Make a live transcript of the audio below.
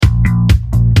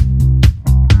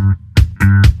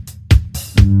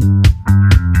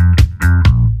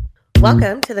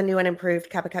Welcome to the new and improved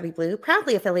Cup of Cubby Blue,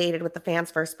 proudly affiliated with the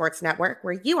Fans First Sports Network,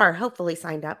 where you are hopefully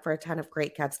signed up for a ton of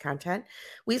great Cubs content.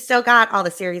 We've still got all the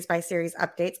series by series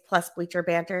updates plus bleacher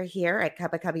banter here at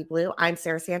Cup of Cubby Blue. I'm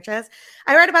Sarah Sanchez.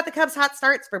 I write about the Cubs' hot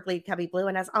starts for Bleed Cubby Blue,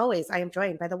 and as always, I am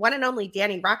joined by the one and only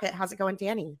Danny Rocket. How's it going,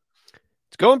 Danny?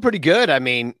 It's going pretty good. I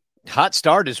mean, hot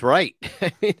start is right.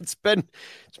 I mean, it's been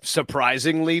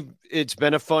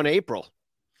a fun April.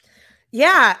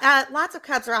 Yeah, lots of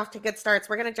Cubs are off to good starts.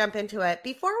 We're going to jump into it.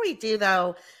 Before we do,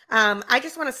 though, I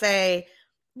just want to say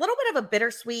a little bit of a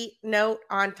bittersweet note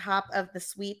on top of the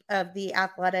sweep of the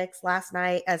Athletics last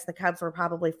night as the Cubs were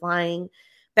probably flying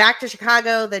back to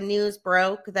Chicago. The news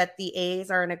broke that the A's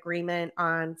are in agreement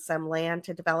on some land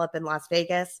to develop in Las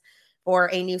Vegas for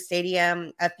a new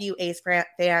stadium. A few A's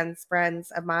fans,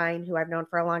 friends of mine who I've known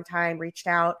for a long time, reached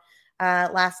out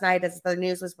last night as the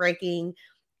news was breaking.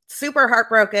 Super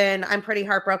heartbroken. I'm pretty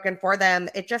heartbroken for them.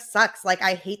 It just sucks. Like,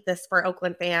 I hate this for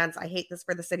Oakland fans. I hate this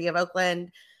for the city of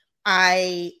Oakland.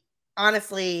 I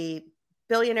honestly,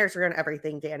 billionaires ruin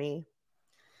everything, Danny.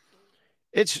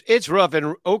 It's rough,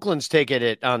 and Oakland's taken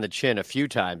it on the chin a few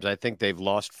times. I think they've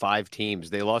lost 5 teams.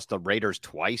 They lost the Raiders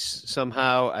twice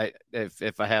somehow,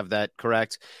 if I have that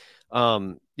correct.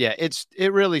 Yeah,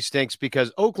 it really stinks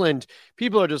because Oakland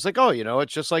people are just like, oh,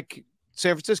 it's just like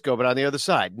San Francisco, but on the other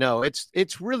side. No,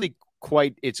 it's really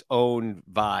quite its own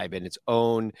vibe and its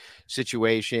own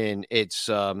situation. It's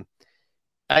I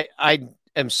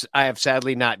have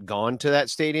sadly not gone to that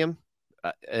stadium,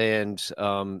 and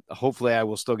hopefully I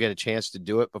will still get a chance to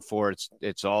do it before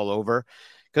it's all over,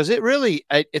 because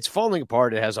it's falling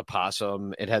apart. It has a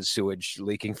possum. It has sewage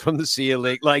leaking from the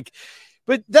ceiling.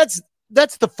 But that's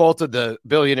the fault of the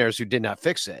billionaires who did not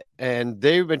fix it, and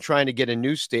they've been trying to get a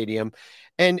new stadium.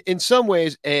 And in some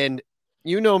ways, and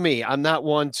you know me, I'm not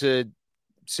one to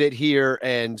sit here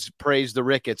and praise the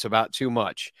Ricketts about too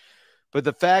much. But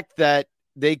the fact that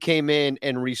they came in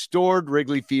and restored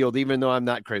Wrigley Field, even though I'm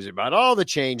not crazy about all the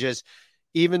changes,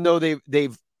 even though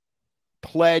they've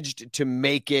pledged to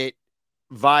make it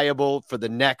viable for the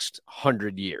next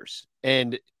 100 years.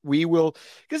 And we will,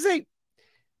 because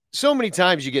so many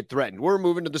times you get threatened. We're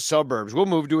moving to the suburbs. We'll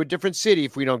move to a different city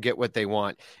if we don't get what they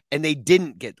want. And they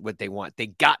didn't get what they want. They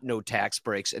got no tax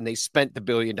breaks, and they spent the $1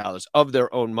 billion of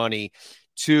their own money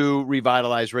to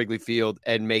revitalize Wrigley Field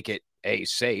and make it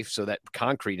safe so that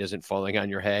concrete isn't falling on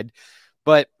your head.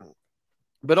 But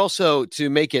also to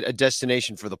make it a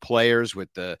destination for the players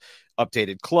with the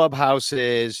updated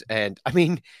clubhouses. And I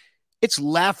mean, it's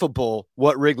laughable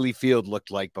what Wrigley Field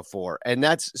looked like before. And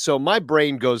so my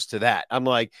brain goes to that. I'm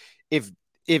like, if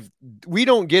we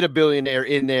don't get a billionaire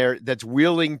in there that's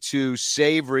willing to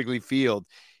save Wrigley Field,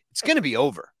 it's going to be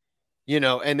over,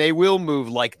 and they will move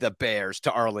like the Bears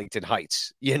to Arlington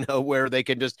Heights, where they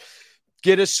can just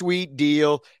get a sweet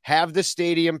deal, have the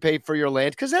stadium pay for your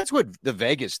land. Cause that's what the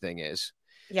Vegas thing is.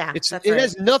 Yeah, it right.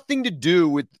 has nothing to do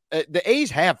with the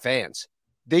A's have fans.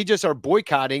 They just are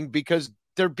boycotting because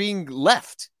they're being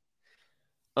left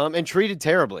and treated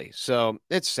terribly. So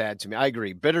it's sad to me. I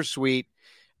agree. Bittersweet.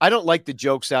 I don't like the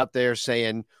jokes out there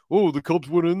saying, oh, the Cubs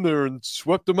went in there and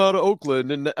swept them out of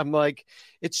Oakland. And I'm like,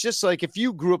 it's just like if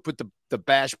you grew up with the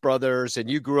Bash brothers and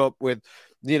you grew up with,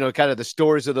 kind of the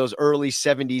stories of those early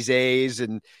 70s A's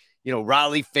and,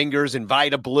 Raleigh Fingers and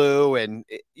Vida Blue and,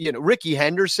 Ricky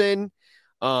Henderson,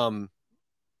 it's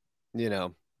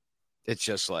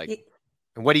just like,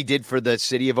 and what he did for the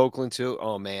city of Oakland too.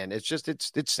 Oh man, it's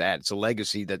sad. It's a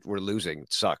legacy that we're losing.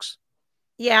 It sucks.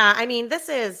 Yeah, I mean, this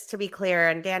is, to be clear,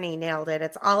 and Danny nailed it,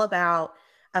 it's all about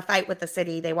a fight with the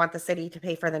city. They want the city to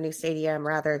pay for the new stadium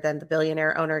rather than the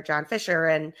billionaire owner, John Fisher.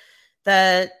 And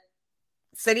the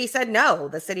city said no.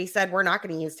 The city said, we're not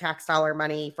going to use tax dollar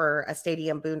money for a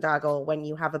stadium boondoggle when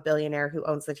you have a billionaire who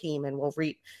owns the team and will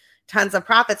reap tons of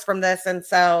profits from this. And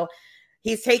so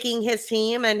he's taking his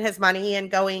team and his money and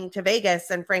going to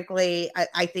Vegas. And frankly,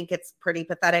 I think it's pretty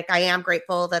pathetic. I am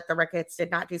grateful that the Ricketts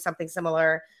did not do something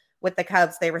similar with the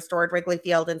Cubs. They restored Wrigley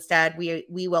Field instead. We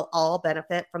will all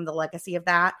benefit from the legacy of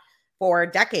that for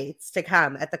decades to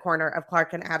come at the corner of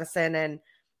Clark and Addison. And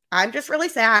I'm just really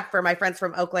sad for my friends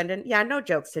from Oakland. And yeah, no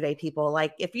jokes today, people.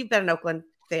 Like, if you've been an Oakland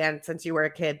fan since you were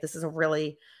a kid, this is a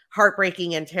really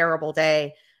heartbreaking and terrible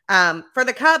day. For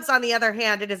the Cubs, on the other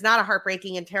hand, it is not a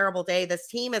heartbreaking and terrible day. This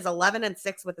team is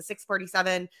 11-6 with a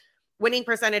 647 winning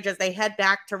percentage as they head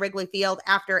back to Wrigley Field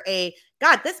after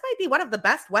this might be one of the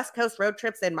best West Coast road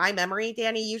trips in my memory,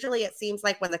 Danny. Usually it seems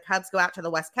like when the Cubs go out to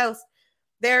the West Coast,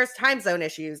 there's time zone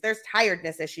issues, there's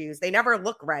tiredness issues. They never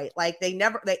look right. Like they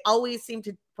always seem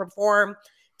to perform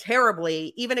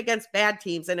terribly, even against bad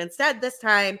teams. And instead, this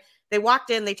time They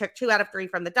walked in, they took 2 out of 3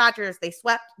 from the Dodgers. They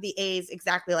swept the A's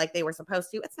exactly like they were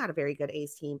supposed to. It's not a very good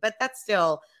A's team, but that's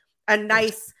still a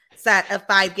nice set of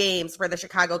 5 games for the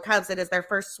Chicago Cubs. It is their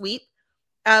first sweep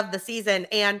of the season,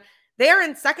 and they're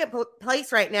in second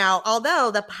place right now,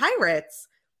 although the Pirates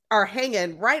are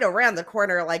hanging right around the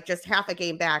corner, like just half a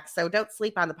game back. So don't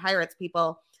sleep on the Pirates,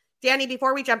 people. Danny,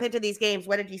 before we jump into these games,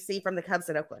 what did you see from the Cubs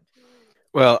in Oakland?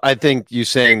 Well, I think you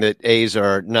saying that A's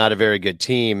are not a very good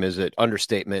team is an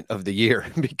understatement of the year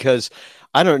because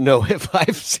I don't know if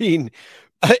I've seen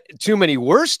too many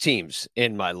worse teams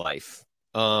in my life.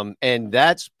 And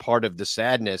that's part of the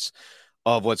sadness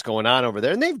of what's going on over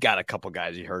there. And they've got a couple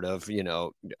guys you heard of,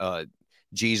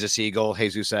 Jesus Eagle,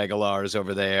 Jesus Aguilar is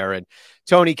over there, and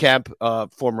Tony Kemp,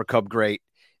 former Cub great.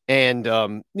 And,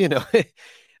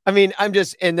 I mean,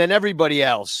 and then everybody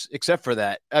else, except for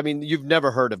that, I mean, you've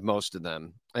never heard of most of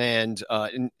them. And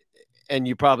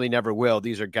you probably never will.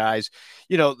 These are guys,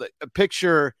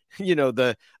 picture,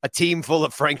 a team full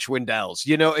of Frank Schwindells,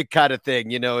 it kind of thing,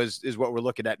 is what we're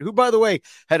looking at. Who, by the way,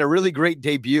 had a really great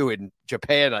debut in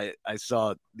Japan. I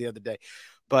saw the other day,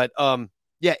 but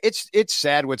yeah, it's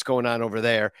sad what's going on over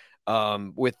there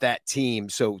with that team.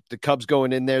 So the Cubs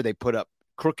going in there, they put up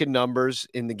crooked numbers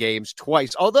in the games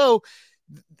twice, although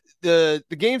the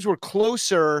games were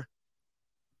closer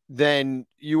than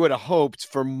you would have hoped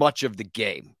for much of the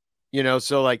game.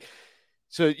 So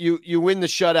you win the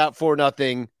shutout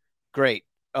 4-0, great.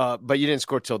 But you didn't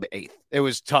score till the 8th. It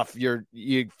was tough.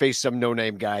 You face some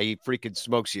no-name guy. He freaking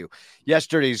smokes you.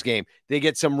 Yesterday's game, they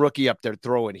get some rookie up there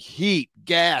throwing heat,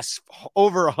 gas,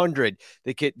 over 100.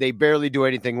 They barely do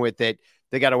anything with it.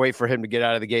 They got to wait for him to get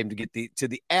out of the game to get to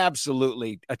the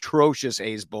absolutely atrocious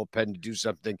A's bullpen to do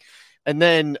something. And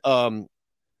then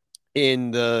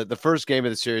in the first game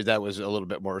of the series, that was a little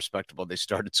bit more respectable. They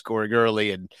started scoring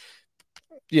early, and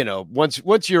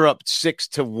once you're up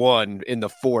 6-1 in the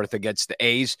 4th against the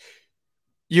A's,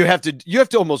 you have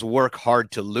to almost work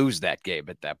hard to lose that game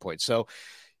at that point. So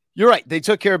you're right. They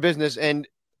took care of business. And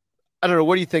I don't know.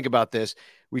 What do you think about this?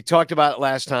 We talked about it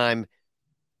last time.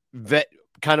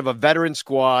 Kind of a veteran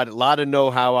squad, a lot of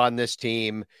know-how on this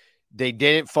team. They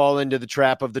didn't fall into the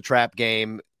trap of the trap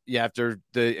game after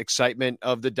the excitement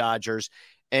of the Dodgers.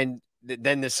 And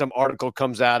then there's some article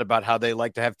comes out about how they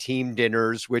like to have team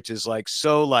dinners, which is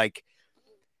like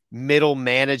middle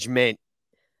management,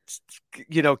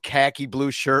 khaki blue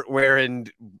shirt wearing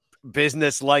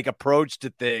business like approach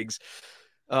to things.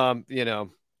 Hey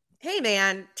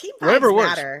man, team vibes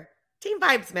matter. Team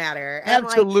vibes matter. And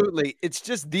absolutely. It's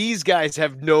just these guys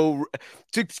have to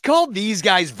call these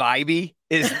guys vibey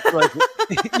is like,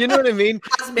 you know what I mean?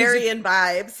 Hosmerian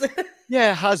vibes.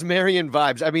 Yeah, Hosmerian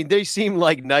vibes. I mean, they seem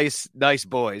like nice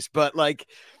boys, but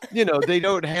they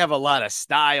don't have a lot of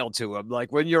style to them.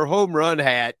 Like when your home run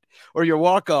hat or your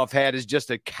walk-off hat is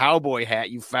just a cowboy hat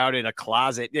you found in a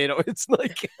closet, it's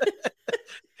like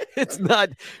it's not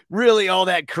really all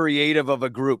that creative of a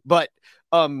group. But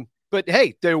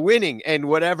hey, they're winning, and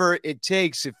whatever it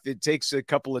takes, if it takes a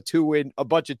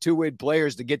bunch of two-win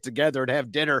players to get together and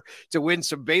have dinner to win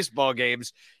some baseball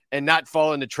games and not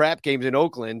fall into trap games in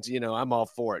Oakland, I'm all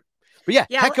for it. But yeah,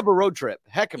 heck of a road trip.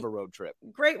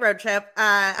 Great road trip.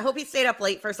 I hope you stayed up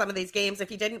late for some of these games. If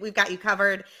you didn't, we've got you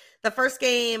covered. The first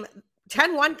game,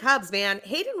 10-1 Cubs, man.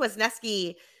 Hayden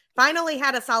Wesneski finally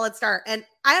had a solid start. And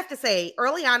I have to say,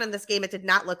 early on in this game, it did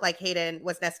not look like Hayden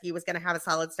Wesneski was going to have a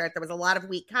solid start. There was a lot of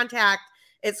weak contact.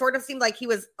 It sort of seemed like he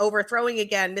was overthrowing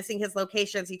again, missing his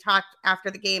locations. He talked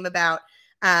after the game about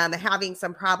having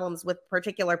some problems with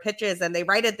particular pitches, and they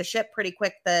righted the ship pretty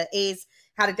quick. The A's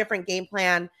had a different game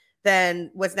plan than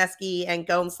Wesneski and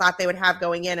Gomes thought they would have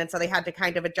going in, and so they had to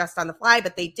kind of adjust on the fly,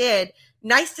 but they did.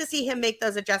 Nice to see him make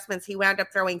those adjustments. He wound up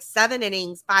throwing 7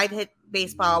 innings, 5-hit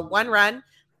baseball, 1 run.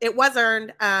 It was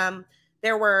earned.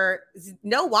 There were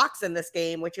no walks in this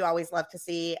game, which you always love to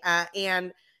see,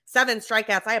 and 7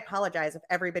 strikeouts. I apologize if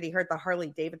everybody heard the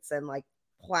Harley Davidson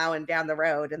plowing down the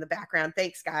road in the background.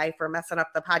 Thanks, Guy, for messing up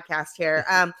the podcast here.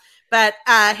 But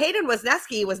Hayden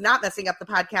Wesneski was not messing up the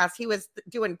podcast. He was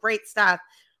doing great stuff.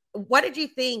 What did you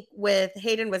think with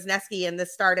Hayden Wesneski in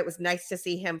this start? It was nice to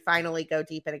see him finally go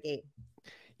deep in a game.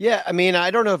 Yeah, I mean,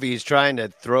 I don't know if he's trying to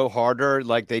throw harder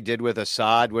like they did with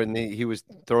Assad when he was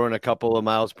throwing a couple of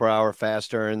miles per hour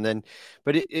faster,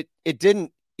 but it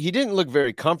didn't. He didn't look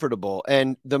very comfortable,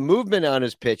 and the movement on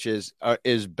his pitches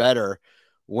is better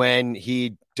when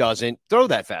he doesn't throw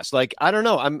that fast. I don't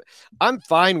know. I'm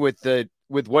fine with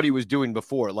what he was doing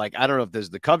before. I don't know if there's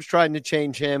the Cubs trying to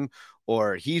change him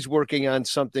or he's working on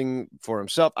something for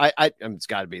himself. It's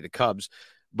got to be the Cubs,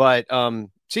 but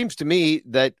seems to me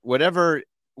that whatever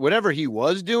he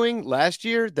was doing last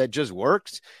year that just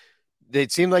worked,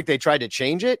 it seemed like they tried to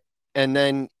change it, and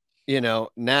then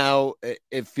now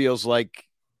it feels like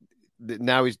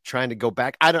now he's trying to go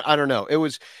back. I don't know. It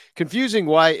was confusing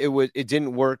why it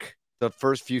didn't work the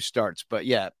first few starts, but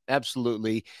yeah,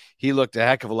 absolutely, he looked a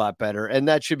heck of a lot better, and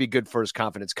that should be good for his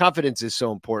confidence. Confidence is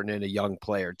so important in a young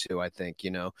player too. I think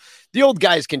the old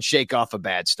guys can shake off a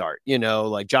bad start.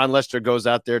 Like John Lester goes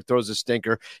out there, throws a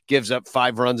stinker, gives up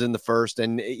 5 runs in the first,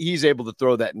 and he's able to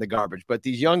throw that in the garbage. But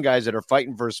these young guys that are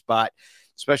fighting for a spot,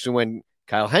 especially when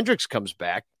Kyle Hendricks comes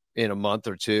back in a month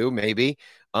or two, maybe.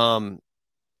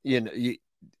 You know,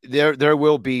 there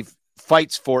will be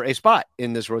fights for a spot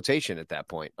in this rotation at that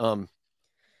point.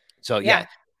 So yeah, Yeah.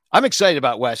 I'm excited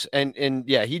about Wes, and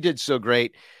yeah, he did so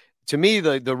great. To me,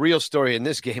 the real story in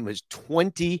this game was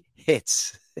 20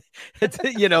 hits.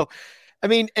 I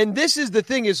mean, and this is the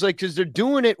thing is like because they're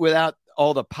doing it without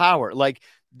all the power. Like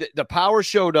the power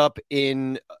showed up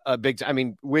in a big. I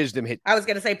mean, Wisdom hit. I was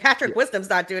going to say Yeah, Patrick Wisdom's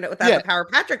not doing it without yeah, the power.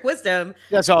 Patrick Wisdom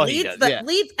that's all he does. Yeah,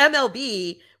 leads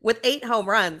MLB with 8 home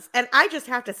runs, and I just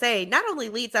have to say, not only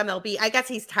leads MLB, I guess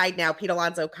he's tied now. Pete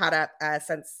Alonso caught up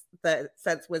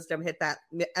since Wisdom hit that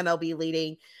MLB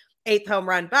leading 8th home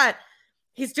run, but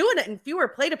he's doing it in fewer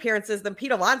plate appearances than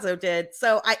Pete Alonso did.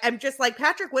 So I'm just like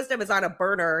Patrick Wisdom is on a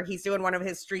burner. He's doing one of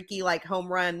his streaky like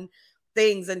home run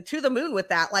things and to the moon with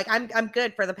that. Like I'm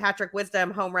good for the Patrick Wisdom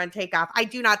home run takeoff. I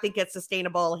do not think it's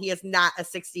sustainable. He is not a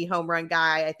 60 home run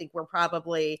guy. I think we're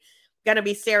probably going to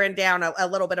be staring down a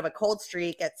little bit of a cold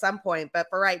streak at some point. But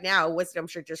for right now, Wisdom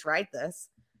should just ride this.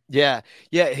 yeah,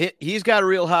 yeah. He's got a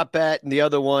real hot bat, and the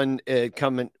other one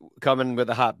coming with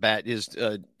a hot bat. His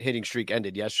hitting streak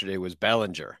ended yesterday was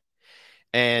Bellinger,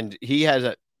 and he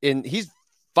has he's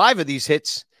 5 of these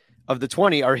hits of the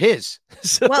 20 are his.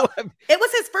 So well, it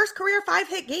was his first career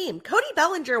 5-hit game. Cody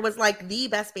Bellinger was like the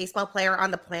best baseball player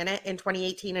on the planet in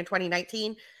 2018 and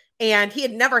 2019. And he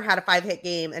had never had a 5-hit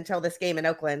game until this game in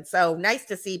Oakland. So nice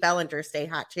to see Bellinger stay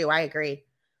hot too. I agree.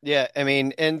 yeah, I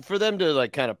mean, and for them to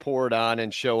like kind of pour it on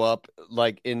and show up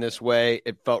like in this way,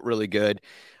 it felt really good.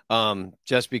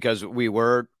 Just because we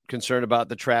were concerned about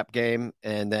the trap game,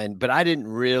 but I didn't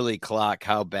really clock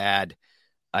how bad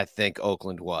I think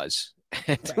Oakland was.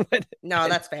 Right. No,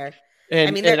 that's fair. I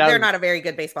and mean, and they're not a very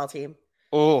good baseball team.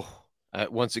 oh,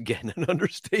 once again, an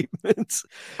understatement.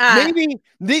 Uh, Maybe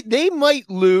they might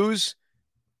lose.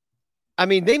 I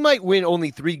mean, they might win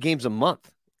only 3 games a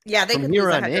month yeah, they from could lose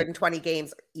here on in. 120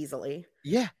 games easily.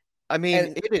 Yeah. I mean,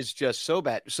 And it is just so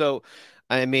bad. So,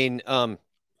 I mean,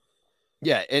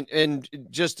 yeah, and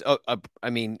just I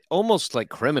mean, almost like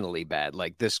criminally bad.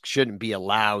 Like this shouldn't be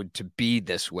allowed to be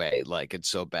this way. Like it's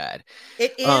so bad.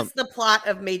 it Um, is the plot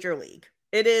of Major League.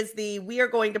 It is we are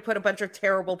going to put a bunch of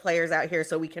terrible players out here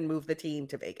so we can move the team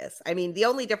to Vegas. I mean, the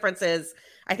only difference is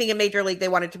I think in Major League they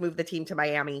wanted to move the team to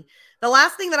Miami. The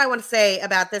last thing that I want to say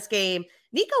about this game,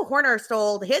 Nico Horner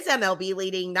stole his MLB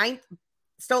leading 9th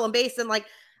stolen base. And like,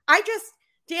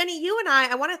 Danny, you and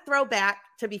I want to throw back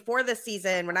to before this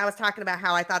season when I was talking about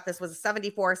how I thought this was a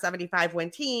 74, 75 win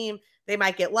team. They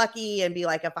might get lucky and be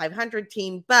like a 500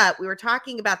 team. But we were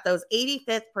talking about those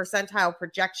 85th percentile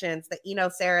projections that Eno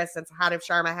Saris and Sahadev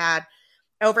Sharma had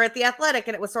over at The Athletic.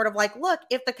 And it was sort of like, look,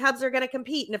 if the Cubs are going to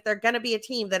compete and if they're going to be a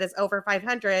team that is over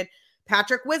 500,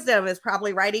 Patrick Wisdom is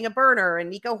probably riding a burner and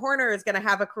Nico Horner is going to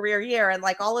have a career year. And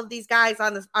like all of these guys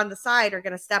on the side are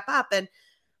going to step up. And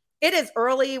it is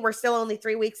early. We're still only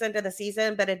 3 weeks into the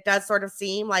season, but it does sort of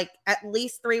seem like at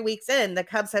least 3 weeks in, the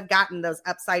Cubs have gotten those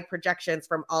upside projections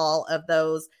from all of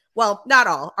those. Well, not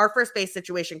all. Our first base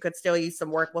situation could still use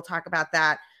some work. We'll talk about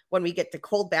that when we get to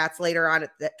cold bats later on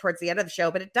towards the end of the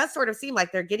show. But it does sort of seem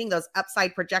like they're getting those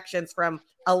upside projections from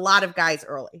a lot of guys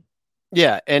early.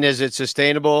 yeah, and is it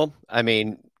sustainable? I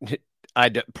mean,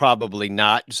 probably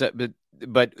not.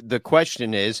 But the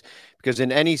question is because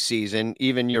in any season,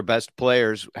 even your best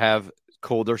players have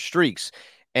colder streaks.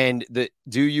 And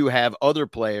do you have other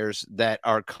players that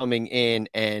are coming in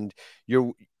and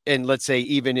let's say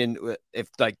even if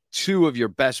like 2 of your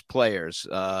best players,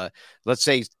 let's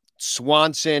say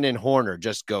Swanson and Horner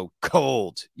just go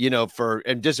cold,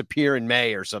 and disappear in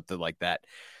May or something like that.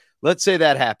 Let's say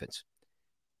that happens.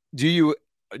 Do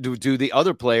the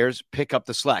other players pick up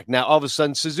the slack? Now, all of a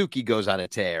sudden, Suzuki goes on a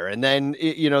tear, and then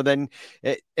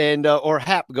or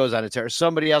Happ goes on a tear.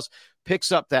 Somebody else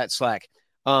picks up that slack,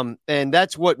 and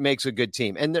that's what makes a good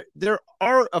team. And there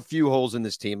are a few holes in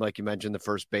this team, like you mentioned, the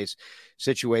first base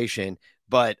situation.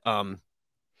 But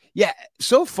yeah,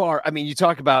 so far, I mean, you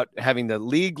talk about having the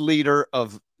league leader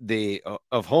of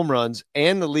home runs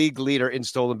and the league leader in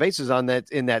stolen bases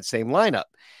in that same lineup,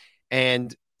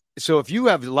 and so if you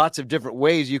have lots of different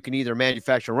ways you can either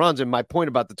manufacture runs, and my point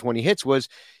about the 20 hits was,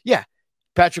 yeah,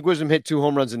 Patrick Wisdom hit 2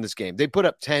 home runs in this game. They put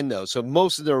up 10 though, so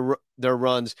most of their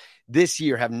runs this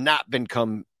year have not been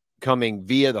coming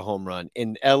via the home run.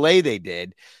 In LA they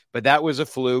did, but that was a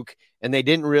fluke, and they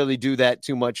didn't really do that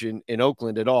too much in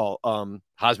Oakland at all.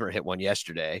 Hosmer hit one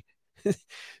yesterday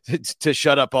to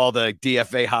shut up all the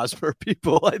DFA Hosmer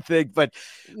people, I think. But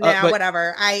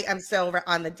whatever. I am still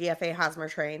on the DFA Hosmer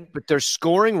train. But they're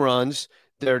scoring runs.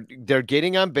 They're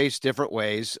getting on base different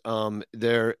ways.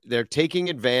 They're taking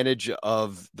advantage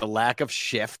of the lack of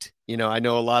shift. I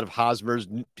know a lot of Hosmer's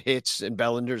hits and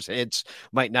Bellinger's hits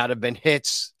might not have been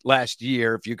hits last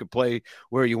year if you could play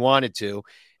where you wanted to,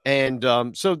 and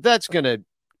so that's going to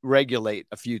regulate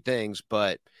a few things.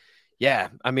 But yeah,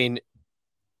 I mean,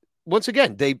 once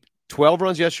again, they 12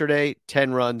 runs yesterday,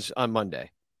 10 runs on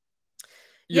Monday.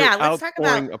 Yeah, let's talk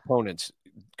about opponents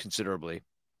considerably.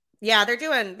 Yeah, they're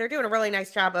doing a really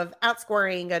nice job of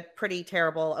outscoring a pretty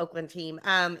terrible Oakland team.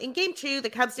 In game 2, the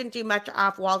Cubs didn't do much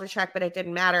off Waldichuk, but it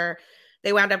didn't matter.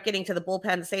 They wound up getting to the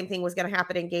bullpen. The same thing was going to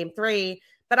happen in game 3.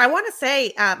 But I want to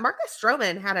say Marcus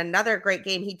Stroman had another great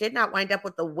game. He did not wind up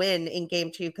with the win in game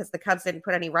 2 because the Cubs didn't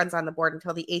put any runs on the board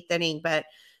until the 8th inning. But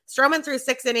Stroman threw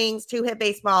 6 innings, 2 hit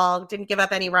baseball, didn't give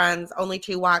up any runs, only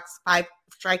 2 walks, 5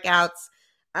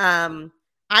 strikeouts.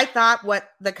 I thought what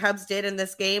the Cubs did in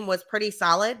this game was pretty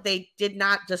solid. They did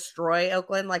not destroy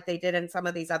Oakland like they did in some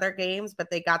of these other games,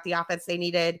 but they got the offense they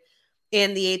needed.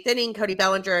 In the 8th inning, Cody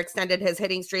Bellinger extended his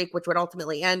hitting streak, which would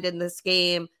ultimately end in this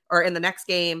game or in the next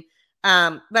game.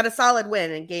 But a solid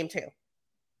win in game 2.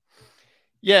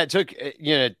 Yeah,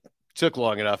 it took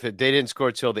long enough. They didn't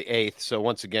score till the 8th. So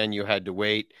once again, you had to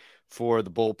wait for the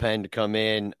bullpen to come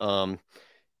in.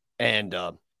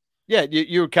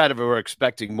 You kind of were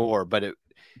expecting more, but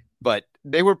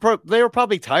they were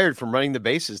probably tired from running the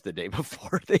bases the day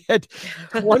before. They had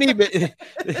 20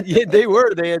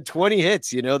 they had 20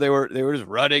 hits, they were just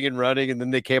running, and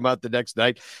then they came out the next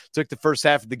night, took the first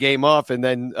half of the game off, and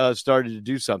then started to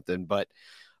do something. But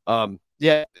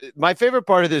my favorite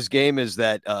part of this game is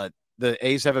that the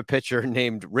A's have a pitcher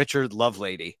named Richard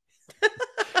Lovelady.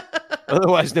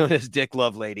 Otherwise known as Dick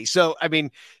Lovelady. So, I mean,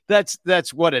 that's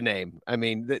what a name. I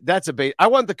mean, that's I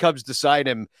want the Cubs to sign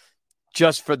him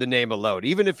just for the name alone.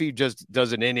 Even if he just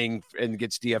does an inning and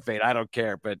gets DFA'd, I don't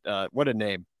care. But what a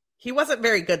name. He wasn't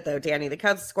very good, though, Danny. The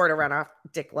Cubs scored a run off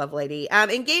Dick Lovelady.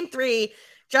 In game 3,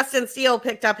 Justin Steele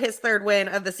picked up his 3rd win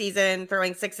of the season,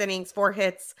 throwing 6 innings, 4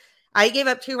 hits. He gave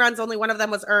up 2 runs. Only one of them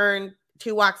was earned,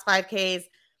 2 walks, 5 Ks.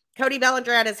 Cody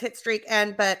Bellinger had his hit streak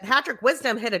end, but Patrick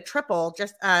Wisdom hit a triple,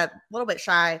 just a little bit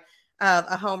shy of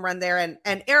a home run there.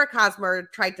 And Eric Hosmer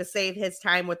tried to save his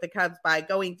time with the Cubs by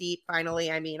going deep finally.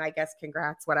 I mean, I guess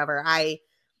congrats, whatever. I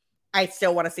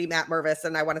still want to see Matt Mervis,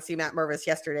 and I want to see Matt Mervis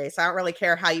yesterday. So I don't really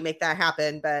care how you make that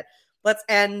happen, but let's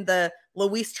end the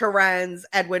Luis Torrens,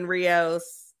 Edwin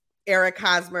Rios, Eric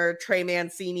Hosmer, Trey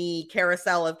Mancini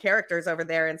carousel of characters over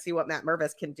there and see what Matt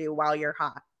Mervis can do while you're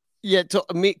hot. Yeah,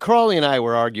 Crawley and I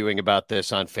were arguing about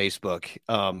this on Facebook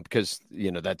because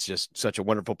that's just such a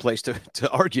wonderful place to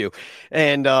argue,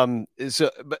 and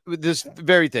but this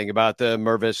very thing about the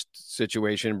Mervis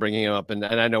situation, bringing him up, and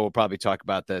I know we'll probably talk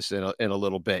about this in a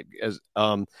little bit,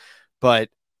 but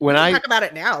when I talk about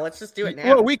it now, let's just do it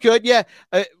now. Well, we could, yeah,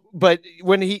 but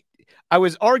I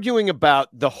was arguing about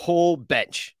the whole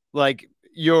bench, like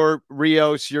your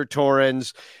Rios, your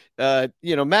Torrens.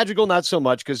 Madrigal, not so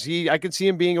much because I could see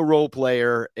him being a role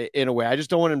player in a way. I just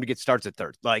don't want him to get starts at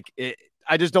third.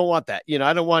 I just don't want that.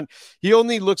 He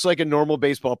only looks like a normal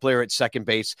baseball player at second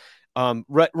base.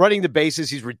 Running the bases,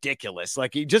 he's ridiculous.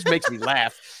 Like, he just makes me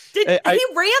laugh. He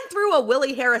ran through a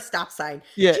Willie Harris stop sign.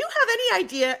 Yeah. Do you have any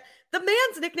idea? The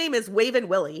man's nickname is Wavin'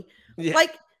 Willie. Yeah.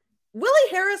 Like, Willie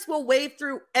Harris will wave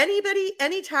through anybody,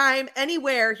 anytime,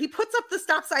 anywhere. He puts up the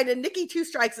stop sign, and Nicky Two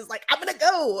Strikes is like, "I'm gonna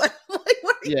go." Like,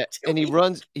 what are you doing? And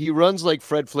he runs like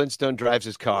Fred Flintstone drives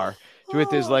his car with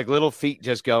his like little feet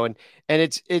just going, and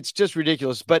it's just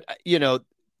ridiculous. But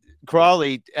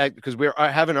Crawley, because we're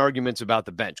having arguments about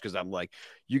the bench, because I'm like,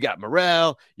 you got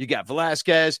Morel, you got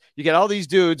Velasquez, you got all these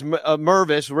dudes,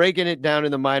 Mervis raking it down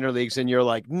in the minor leagues, and you're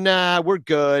like, nah, we're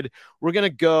good. We're going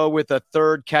to go with a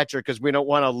third catcher because we don't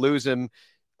want to lose him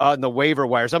on the waiver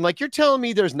wires. I'm like, you're telling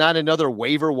me there's not another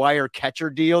waiver wire catcher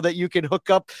deal that you can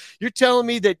hook up? You're telling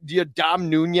me that Dom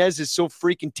Nunez is so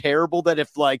freaking terrible that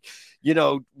if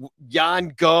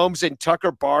Jan Gomes and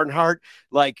Tucker Barnhart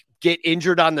get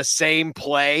injured on the same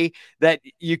play, that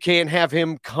you can't have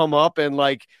him come up and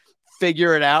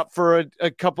figure it out for a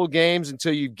couple games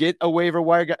until you get a waiver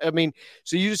wire guy. I mean,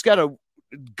 so you just got to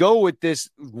go with this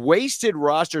wasted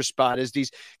roster spot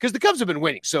because the Cubs have been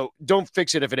winning. So don't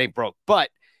fix it if it ain't broke. But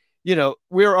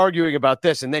we were arguing about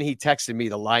this, and then he texted me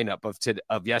the lineup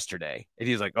of yesterday, and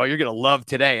he's like, "Oh, you're gonna love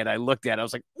today." And I looked at it, I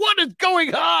was like, "What is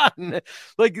going on?"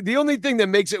 Like the only thing that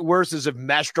makes it worse is if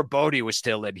Mastrobuoni was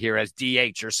still in here as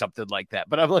DH or something like that.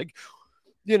 But I'm like,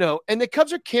 and the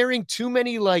Cubs are carrying too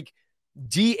many like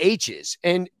DHs,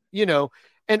 and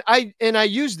I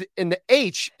used in the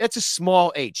H. That's a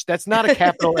small H. That's not a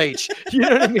capital H. You know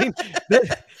what I mean?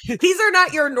 These are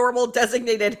not your normal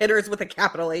designated hitters with a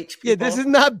capital H, people. Yeah, this is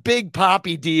not Big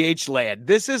Poppy DH land.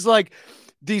 This is like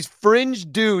these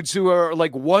fringe dudes who are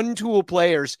like one tool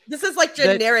players. This is like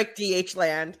generic DH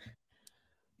land.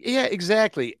 Yeah,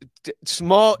 exactly.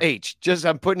 Small H. Just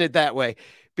I'm putting it that way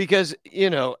because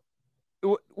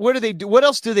what do they do? What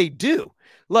else do they do?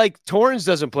 Like Torrens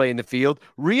doesn't play in the field.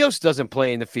 Rios doesn't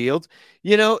play in the field.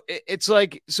 It's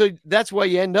like, so that's why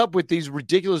you end up with these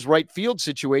ridiculous right field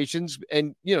situations.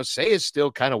 And, Say is still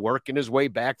kind of working his way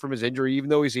back from his injury, even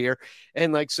though he's here.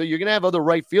 And like, so you're going to have other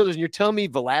right fielders and you're telling me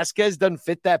Velasquez doesn't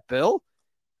fit that bill?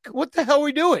 What the hell are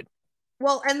we doing?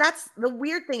 Well, and that's the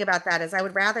weird thing about that is I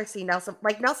would rather see Nelson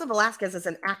Velasquez as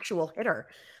an actual hitter.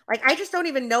 Like, I just don't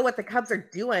even know what the Cubs are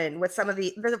doing with some of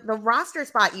the roster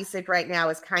spot usage right now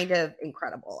is kind of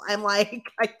incredible. I'm like,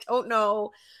 I don't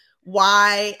know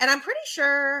why. And I'm pretty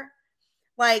sure,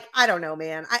 like, I don't know,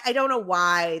 man. I don't know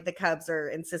why the Cubs are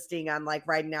insisting on like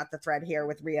riding out the thread here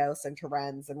with Rios and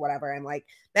Torrens and whatever. I'm like,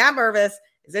 Matt Mervis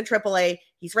is in AAA.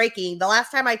 He's raking. The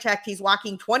last time I checked, he's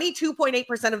walking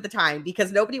 22.8% of the time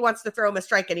because nobody wants to throw him a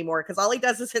strike anymore because all he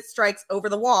does is hit strikes over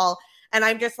the wall. And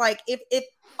I'm just like, if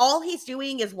all he's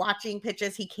doing is watching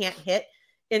pitches he can't hit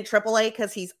in AAA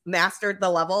because he's mastered the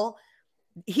level,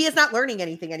 he is not learning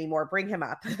anything anymore. Bring him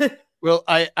up. Well,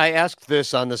 I asked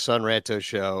this on the Sun Ranto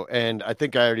show, and I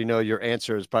think I already know your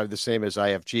answer is probably the same as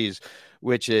IFG's,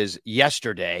 which is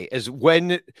yesterday. Is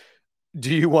when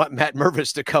do you want Matt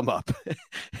Mervis to come up?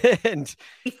 And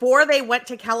before they went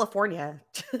to California.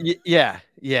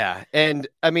 Yeah. And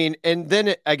I mean, and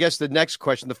then I guess the next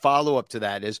question, the follow up to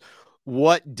that is,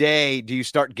 what day do you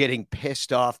start getting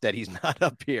pissed off that he's not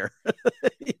up here?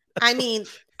 I mean,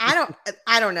 I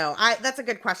don't know. That's a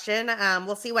good question.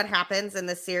 We'll see what happens in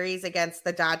this series against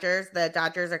the Dodgers. The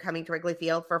Dodgers are coming to Wrigley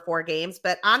Field for 4 games,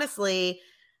 but honestly,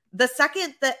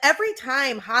 every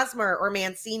time Hosmer or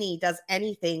Mancini does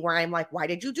anything where I'm like, why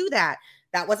did you do that?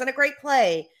 That wasn't a great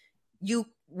play.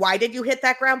 Why did you hit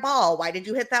that ground ball? Why did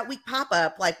you hit that weak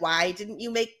pop-up? Like, why didn't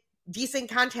you make decent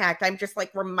contact? I'm just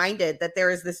like reminded that there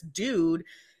is this dude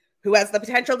who has the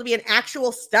potential to be an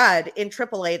actual stud in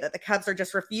AAA that the Cubs are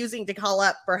just refusing to call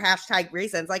up for hashtag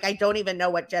reasons. Like, I don't even know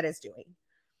what Jed is doing.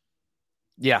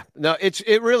 Yeah, no,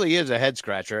 it really is a head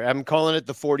scratcher. I'm calling it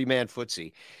the 40-man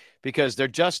footsie because they're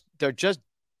just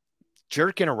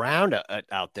jerking around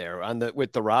out there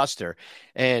with the roster.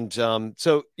 And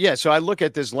so I look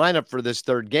at this lineup for this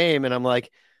third game and I'm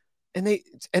like, and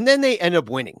then they end up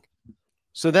winning.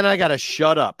 So then I got to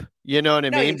shut up. You know what I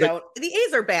mean? You don't. The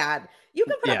A's are bad. You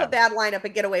can put up a bad lineup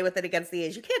and get away with it against the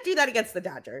A's. You can't do that against the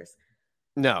Dodgers.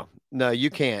 No, you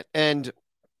can't. And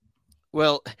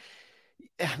well,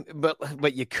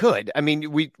 but you could. I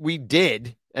mean, we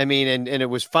did. I mean, and it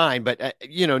was fine. But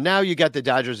now you got the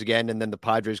Dodgers again, and then the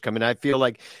Padres coming. I feel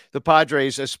like the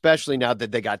Padres, especially now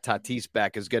that they got Tatis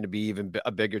back, is going to be even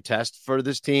a bigger test for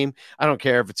this team. I don't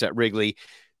care if it's at Wrigley.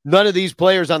 None of these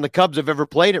players on the Cubs have ever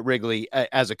played at Wrigley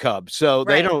as a Cub, so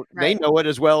they don't. Right. They know it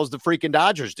as well as the freaking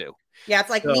Dodgers do. Yeah,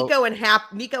 it's like Nico and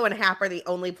Hap are the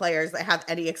only players that have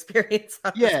any experience.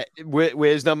 Yeah,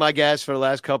 wisdom, I guess, for the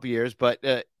last couple of years, but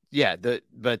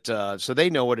so they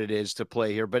know what it is to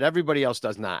play here, but everybody else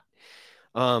does not.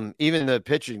 Even the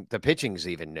pitching's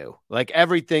even new. Like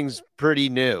everything's pretty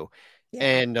new,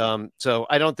 and so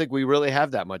I don't think we really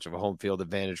have that much of a home field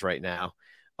advantage right now,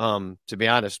 to be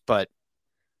honest. But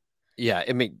yeah,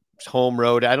 I mean, home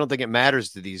road. I don't think it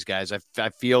matters to these guys. I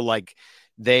feel like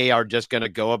they are just going to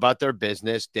go about their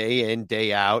business day in,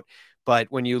 day out.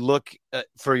 But when you look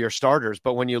for your starters,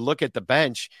 but when you look at the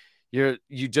bench, you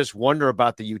just wonder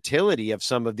about the utility of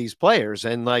some of these players.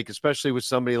 And like, especially with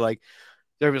somebody like,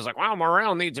 there was like, wow,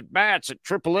 Morel needs at bats at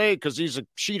AAA because he's a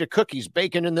sheet of cookies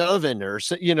baking in the oven, or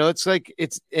it's like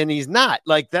and he's not.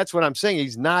 Like, that's what I'm saying.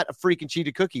 He's not a freaking sheet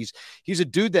of cookies. He's a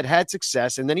dude that had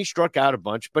success and then he struck out a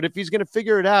bunch. But if he's going to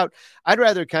figure it out, I'd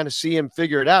rather kind of see him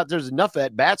figure it out. There's enough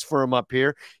at bats for him up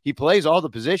here. He plays all the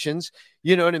positions.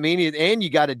 You know what I mean? And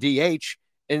you got a DH.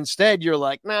 Instead, you're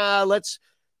like, nah, let's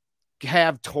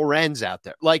have Torrens out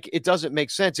there. Like, it doesn't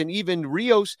make sense. And even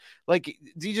Rios, like,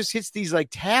 he just hits these like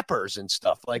tappers and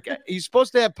stuff. Like, he's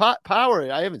supposed to have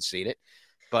power. I haven't seen it,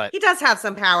 but he does have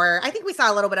some power. I think we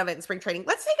saw a little bit of it in spring training.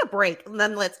 Let's take a break and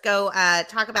then let's go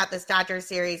talk about this Dodgers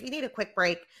series. We need a quick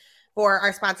break. for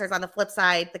our sponsors. On the flip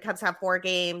side, the Cubs have 4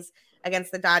 games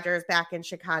against the Dodgers back in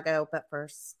Chicago. But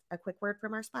first, a quick word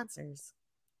from our sponsors.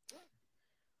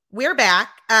 We're back.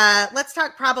 Let's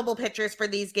talk probable pitchers for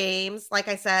these games. Like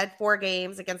I said, 4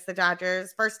 games against the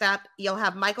Dodgers. First up, you'll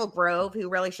have Michael Grove, who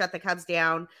really shut the Cubs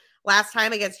down last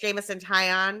time against Jamison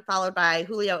Tyon, followed by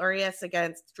Julio Urias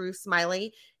against Drew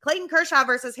Smiley. Clayton Kershaw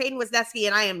versus Hayden Wesneski,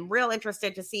 and I am real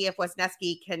interested to see if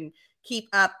Wesneski can keep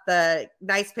up the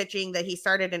nice pitching that he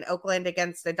started in Oakland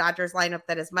against the Dodgers lineup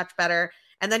that is much better.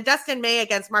 And then Dustin May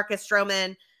against Marcus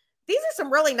Stroman. These are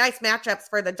some really nice matchups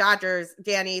for the Dodgers,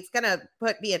 Danny. It's going to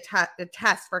be a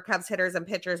test for Cubs hitters and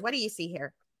pitchers. What do you see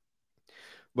here?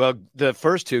 Well, the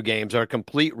first 2 games are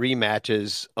complete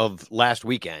rematches of last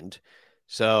weekend.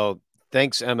 So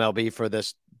thanks, MLB, for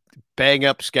this bang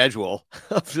up schedule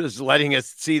of just letting us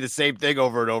see the same thing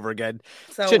over and over again.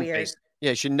 So weird.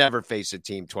 Should never face a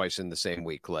team twice in the same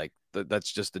week. Like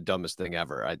that's just the dumbest thing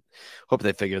ever. I hope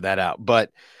they figure that out. But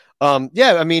I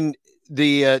mean,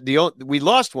 we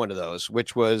lost one of those,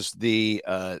 which was the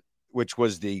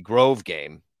Grove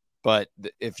game. But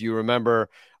if you remember,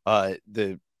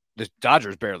 the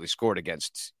Dodgers barely scored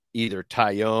against either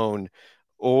Tyone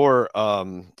or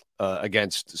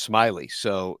against Smiley.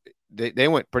 So they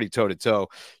went pretty toe to toe.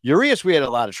 Urias, we had a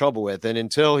lot of trouble with, and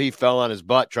until he fell on his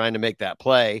butt trying to make that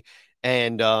play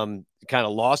and kind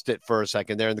of lost it for a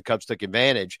second there, and the Cubs took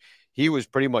advantage, he was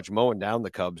pretty much mowing down the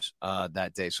Cubs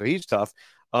that day. So he's tough.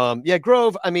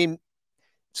 Grove, I mean,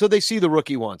 so they see the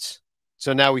rookie once.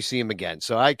 So now we see him again.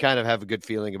 So I kind of have a good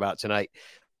feeling about tonight.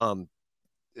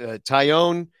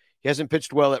 Tyone, he hasn't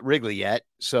pitched well at Wrigley yet.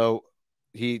 So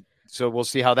we'll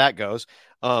see how that goes.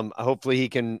 Hopefully he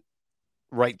can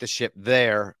right the ship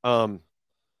there.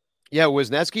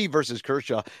 Wesneski versus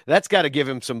Kershaw, that's got to give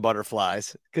him some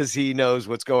butterflies because he knows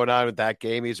what's going on with that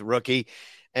game. He's a rookie.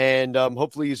 And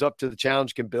hopefully he's up to the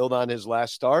challenge, can build on his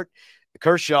last start.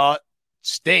 Kershaw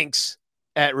stinks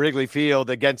at Wrigley Field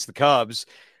against the Cubs,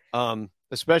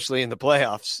 especially in the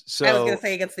playoffs. So I was going to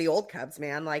say against the old Cubs,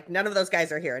 man. Like, none of those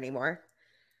guys are here anymore.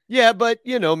 Yeah, but,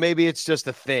 maybe it's just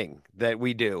a thing that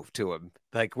we do to him.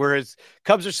 Like, whereas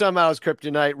Cubs are somehow his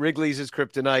kryptonite, Wrigley's his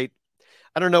kryptonite.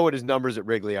 I don't know what his numbers at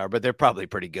Wrigley are, but they're probably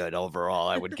pretty good overall,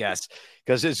 I would guess,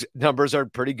 because his numbers are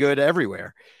pretty good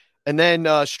everywhere. And then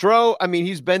Stroh, I mean,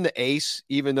 he's been the ace,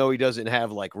 even though he doesn't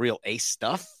have like real ace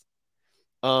stuff.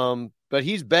 But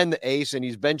he's been the ace and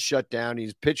he's been shut down.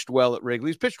 He's pitched well at Wrigley.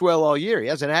 He's pitched well all year. He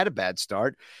hasn't had a bad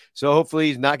start. So hopefully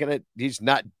he's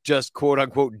not just quote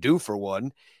unquote due for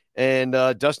one. And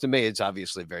Dustin May is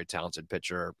obviously a very talented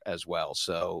pitcher as well.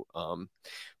 So,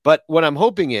 but what I'm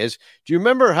hoping is, do you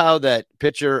remember how that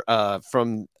pitcher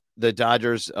from the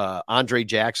Dodgers, Andre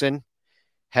Jackson,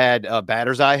 had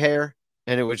batter's eye hair?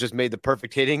 And it was just made the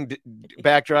perfect hitting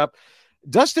backdrop.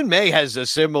 Dustin May has a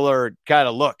similar kind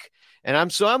of look. And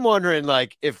I'm wondering,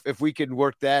 like, if we could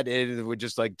work that in, we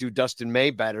just like do Dustin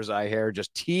May batter's eye hair,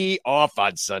 just tee off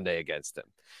on Sunday against him.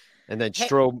 And then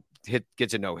Stroh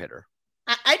gets a no-hitter.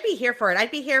 I'd be here for it.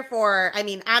 I'd be here for, I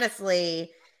mean,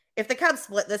 honestly, if the Cubs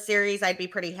split this series, I'd be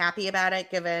pretty happy about it,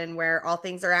 given where all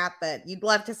things are at. But you'd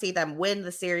love to see them win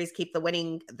the series, keep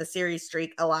the series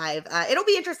streak alive. It'll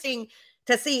be interesting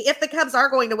to see if the Cubs are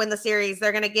going to win the series.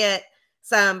 They're going to get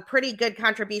some pretty good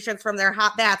contributions from their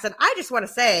hot bats. And I just want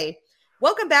to say,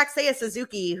 welcome back, Seiya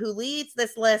Suzuki, who leads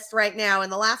this list right now in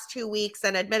the last 2 weeks.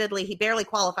 And admittedly, he barely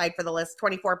qualified for the list,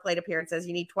 24 plate appearances.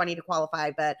 You need 20 to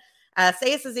qualify. But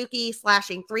Seiya Suzuki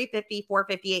slashing 350,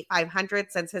 458,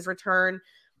 500 since his return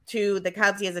to the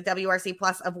Cubs. He has a WRC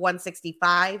plus of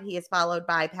 165. He is followed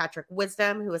by Patrick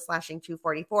Wisdom, who is slashing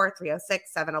 244,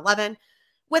 306, 711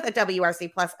 with a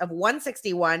WRC plus of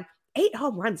 161. 8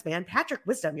 home runs, man. Patrick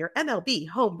Wisdom, your MLB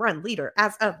home run leader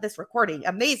as of this recording.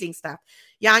 Amazing stuff.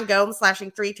 Yan Gomes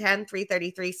slashing 310,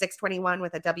 333, 621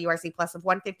 with a WRC plus of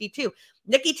 152.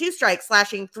 Nikki Two Strike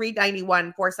slashing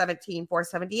 391, 417,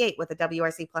 478 with a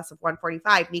WRC plus of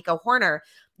 145. Nico Horner,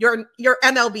 your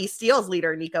MLB steals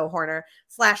leader, Nico Horner,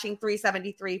 slashing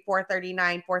 373,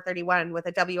 439, 431 with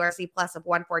a WRC plus of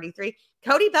 143.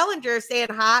 Cody Bellinger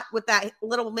staying hot with that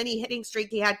little mini hitting streak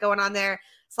he had going on there,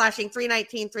 slashing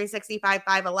 319, 365,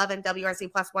 511,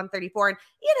 WRC plus 134. And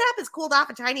Ian Happ has cooled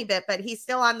off a tiny bit, but he's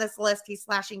still on this list. He's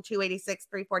slashing 286,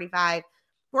 345,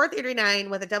 439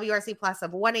 with a WRC plus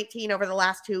of 118 over the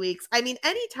last 2 weeks. I mean,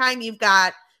 anytime you've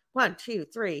got 1, 2,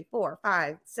 3, 4,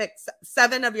 5, 6,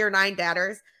 7 of your 9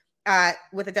 batters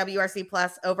with a WRC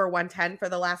plus over 110 for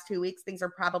the last 2 weeks, things are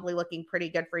probably looking pretty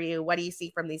good for you. What do you see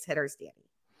from these hitters, Danny?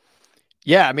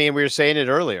 Yeah, I mean, we were saying it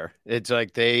earlier. It's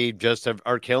like they just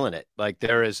are killing it. Like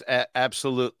there is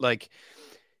absolute, like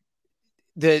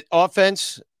the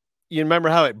offense, you remember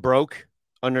how it broke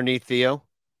underneath Theo.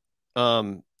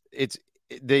 Um, it's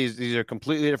these are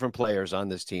completely different players on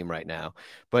this team right now,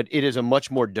 but it is a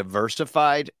much more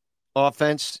diversified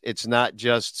offense. It's not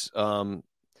just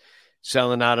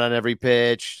selling out on every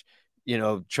pitch,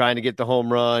 trying to get the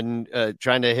home run,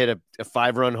 trying to hit a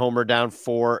 5-run homer down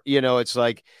 4. It's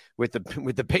like with the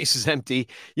with the bases empty.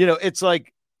 It's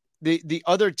like the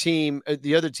other team,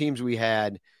 the other teams we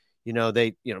had.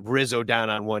 They, Rizzo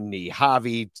down on one knee,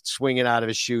 Javi swinging out of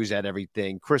his shoes at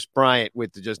everything, Chris Bryant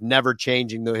with just never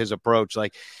changing his approach.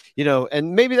 Like,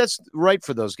 and maybe that's right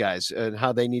for those guys and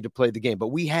how they need to play the game. But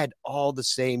we had all the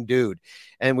same dude,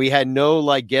 and we had no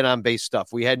like get on base stuff.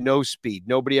 We had no speed.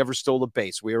 Nobody ever stole a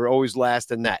base. We were always last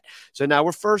in that. So now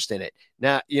we're first in it.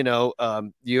 Now,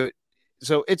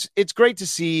 so it's great to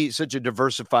see such a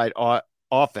diversified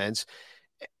offense,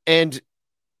 and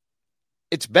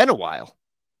it's been a while.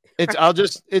 It's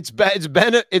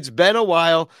been a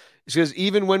while, because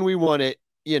even when we won it,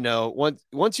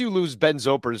 once you lose Ben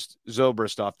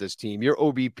Zobrist off this team, your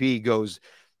OBP goes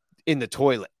in the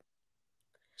toilet.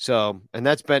 So, and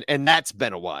that's been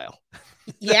a while.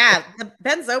 Yeah, the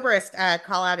Ben Zobrist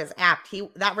call out is apt.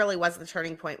 That really was the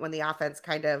turning point when the offense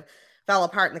kind of fell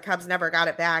apart and the Cubs never got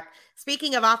it back.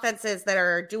 Speaking of offenses that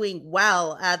are doing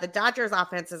well, the Dodgers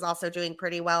offense is also doing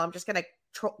pretty well. I'm just going to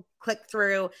click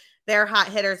through their hot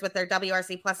hitters with their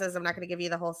WRC pluses. I'm not going to give you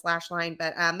the whole slash line,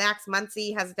 but Max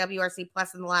Muncy has a WRC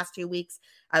plus in the last 2 weeks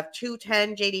of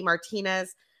 210. JD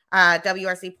Martinez,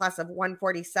 WRC plus of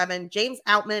 147. James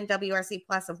Outman, WRC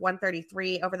plus of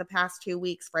 133 over the past 2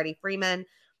 weeks. Freddie Freeman,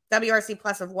 WRC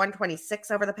plus of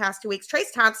 126 over the past 2 weeks.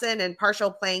 Trace Thompson, in partial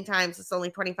playing times, it's only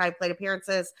 25 plate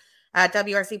appearances,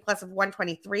 WRC plus of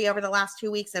 123 over the last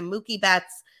 2 weeks. And Mookie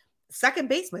Betts, second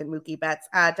baseman Mookie Betts,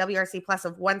 WRC plus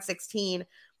of 116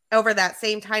 over that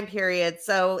same time period.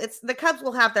 So the Cubs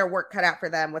will have their work cut out for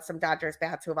them with some Dodgers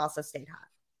bats who have also stayed hot.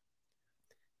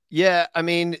 Yeah, I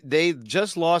mean, they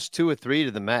just lost 2 or 3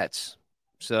 to the Mets.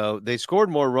 So they scored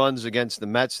more runs against the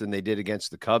Mets than they did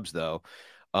against the Cubs, though.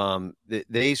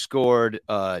 They scored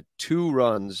 2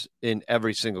 runs in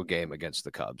every single game against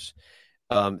the Cubs.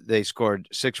 They scored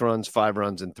 6 runs, 5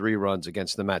 runs, and 3 runs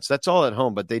against the Mets. That's all at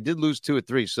home, but they did lose 2 or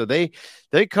 3. So they're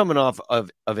coming off of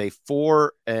a 2-4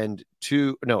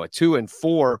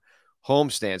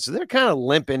 homestand. So they're kind of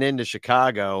limping into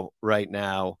Chicago right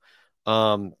now.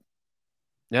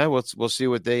 Yeah, we'll see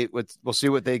what they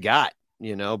got,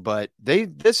 but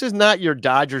this is not your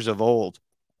Dodgers of old.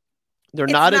 They're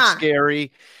not as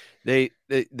scary. They've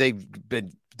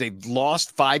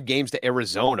lost 5 games to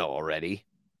Arizona already.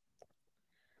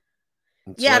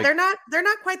 Yeah, they're not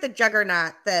quite the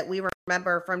juggernaut that we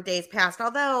remember from days past.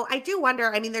 Although I do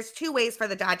wonder, I mean, there's 2 ways for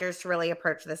the Dodgers to really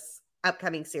approach this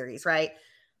upcoming series, right?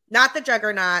 Not the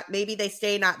juggernaut. Maybe they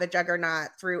stay not the juggernaut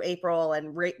through April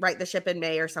and right the ship in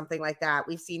May or something like that.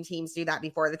 We've seen teams do that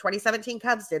before. The 2017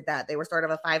 Cubs did that. They were sort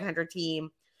of a 500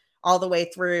 team all the way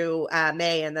through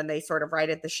May, and then they sort of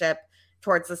righted the ship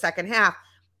towards the second half.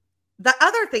 The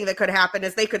other thing that could happen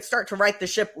is they could start to right the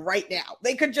ship right now.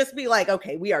 They could just be like,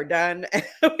 okay, we are done.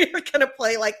 We're going to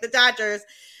play like the Dodgers.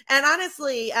 And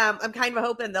honestly, I'm kind of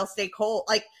hoping they'll stay cold.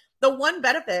 Like, the one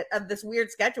benefit of this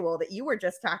weird schedule that you were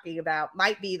just talking about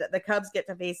might be that the Cubs get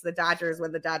to face the Dodgers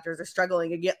when the Dodgers are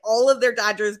struggling and get all of their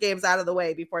Dodgers games out of the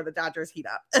way before the Dodgers heat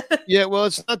up. Yeah, well,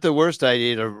 it's not the worst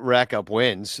idea to rack up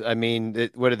wins. I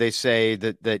mean, what do they say,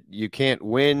 that you can't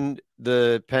win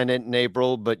the pennant in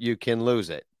April, but you can lose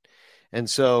it. And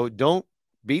so don't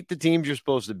beat the teams you're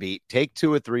supposed to beat. Take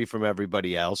 2 or 3 from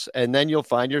everybody else, and then you'll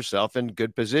find yourself in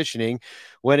good positioning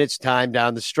when it's time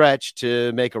down the stretch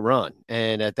to make a run.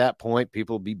 And at that point,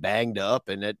 people will be banged up,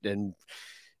 and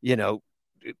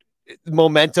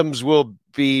momentums will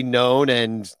be known,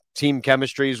 and team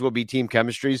chemistries will be team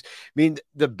chemistries. I mean,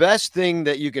 the best thing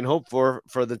that you can hope for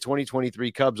the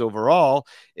 2023 Cubs overall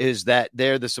is that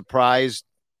they're the surprise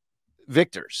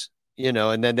victors,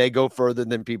 and then they go further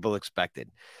than people expected.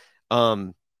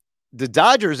 The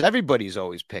Dodgers, everybody's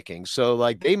always picking. So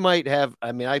like they might have,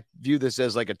 I mean, I view this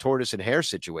as like a tortoise and hare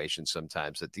situation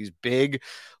sometimes, that these big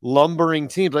lumbering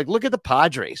teams, like look at the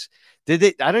Padres. I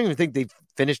don't even think they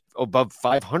finished above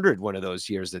 500 one of those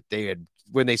years that they had,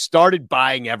 when they started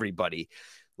buying everybody,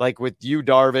 like with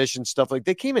Darvish and stuff, like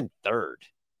they came in 3rd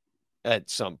at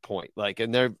some point, like,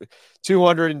 and they're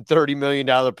 $230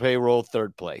 million payroll,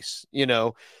 3rd place,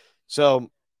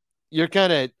 so you're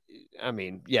kind of, I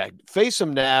mean, yeah, face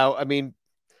them now. I mean,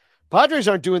 Padres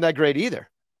aren't doing that great either.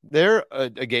 They're a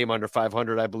game under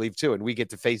 500, I believe, too. And we get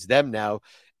to face them now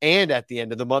and at the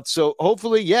end of the month. So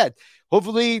hopefully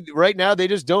right now they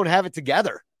just don't have it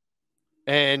together.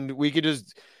 And we could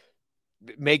just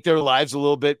make their lives a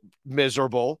little bit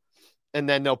miserable. and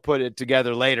then they'll put it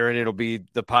together later, and it'll be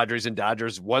the Padres and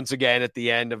Dodgers once again at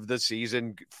the end of the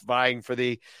season vying for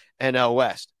the NL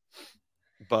West.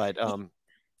 But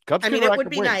Cubs I could mean, it rack would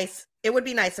up be wins. nice. It would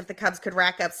be nice if the Cubs could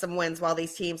rack up some wins while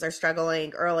these teams are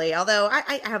struggling early. Although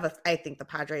I think the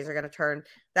Padres are going to turn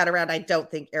that around. I don't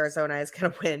think Arizona is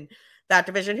going to win that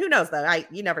division. Who knows though?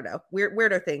 You never know.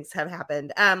 Weirder things have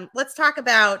happened. Let's talk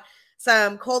about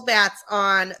some cold bats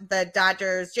on the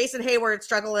Dodgers. Jason Hayward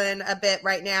struggling a bit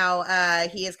right now.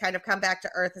 He has kind of come back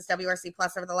to earth. His WRC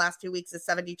plus over the last 2 weeks is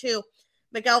 72.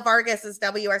 Miguel Vargas'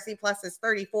 WRC plus is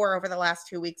 34 over the last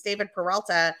 2 weeks. David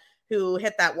Peralta, who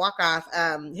hit that walk-off,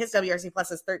 his WRC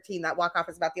plus is 13. That walk-off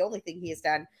is about the only thing he has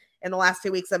done in the last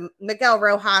 2 weeks. Miguel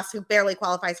Rojas, who barely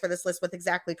qualifies for this list with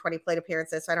exactly 20 plate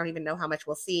appearances, so I don't even know how much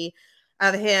we'll see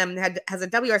of him, has a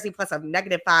WRC plus of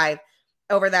 -5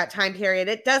 over that time period.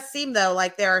 It does seem, though,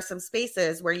 like there are some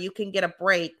spaces where you can get a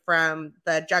break from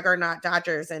the juggernaut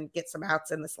Dodgers and get some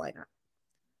outs in this lineup.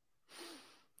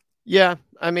 Yeah,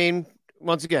 I mean,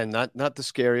 once again, not the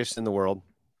scariest in the world.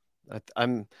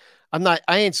 I'm not.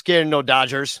 I ain't scared of no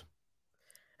Dodgers.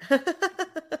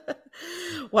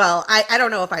 Well, I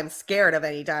don't know if I'm scared of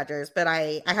any Dodgers, but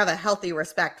I have a healthy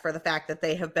respect for the fact that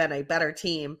they have been a better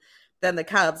team than the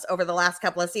Cubs over the last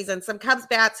couple of seasons. Some Cubs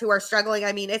bats who are struggling.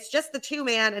 I mean, it's just the two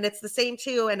man, and it's the same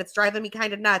two, and it's driving me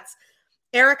kind of nuts.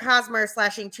 Eric Hosmer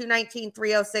slashing 219,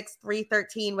 306,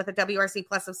 313 with a WRC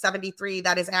plus of 73.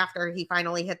 That is after he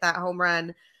finally hit that home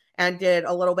run and did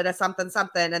a little bit of something.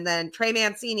 And then Trey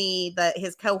Mancini,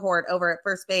 his cohort over at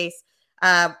first base,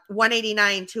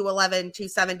 189, 211,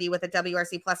 270 with a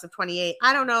WRC plus of 28.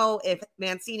 I don't know if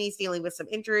Mancini's dealing with some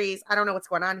injuries. I don't know what's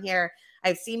going on here.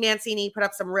 I've seen Mancini put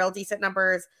up some real decent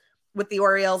numbers with the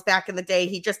Orioles back in the day.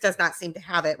 He just does not seem to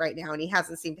have it right now, and he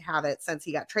hasn't seemed to have it since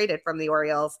he got traded from the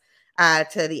Orioles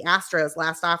to the Astros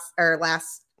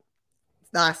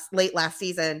late last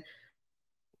season.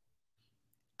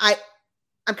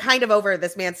 I'm kind of over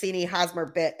this Mancini Hosmer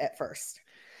bit at first.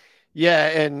 Yeah,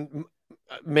 and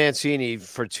Mancini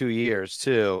for 2 years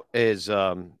too is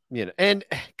and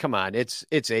come on,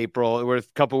 it's April. We're a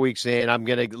couple weeks in. I'm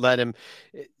gonna let him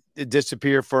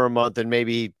disappear for a month, and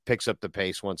maybe he picks up the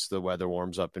pace once the weather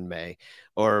warms up in May,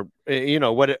 or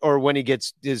or when he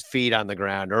gets his feet on the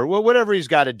ground, or whatever he's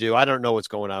got to do. I don't know what's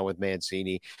going on with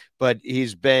Mancini, but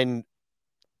he's been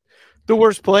the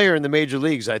worst player in the major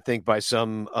leagues, I think, by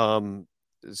some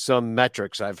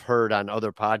metrics I've heard on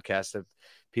other podcasts of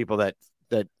people that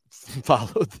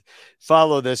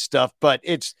follow this stuff. But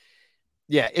it's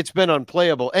been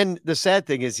unplayable. And the sad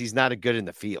thing is he's not good in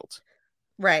the field.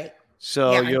 Right.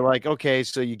 So Yeah. you're like, okay,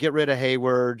 so you get rid of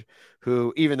Hayward,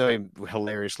 who, even though he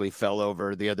hilariously fell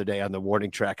over the other day on the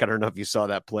warning track, I don't know if you saw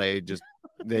that play. Just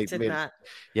they did made, not.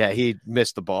 yeah, he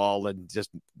missed the ball and just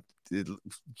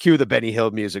cue the Benny Hill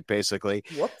music, basically.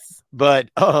 Whoops. But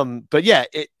yeah,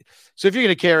 so if you're going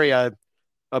to carry a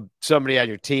somebody on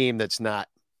your team that's not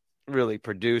really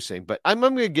producing, but I'm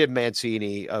going to give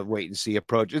Mancini a wait and see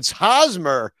approach. It's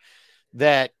Hosmer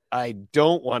that I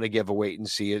don't want to give a wait and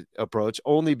see approach,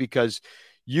 only because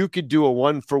you could do a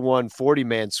 1-for-1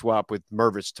 40-man swap with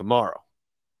Mervis tomorrow.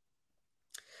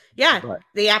 Yeah,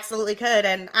 they absolutely could.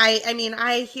 And I mean,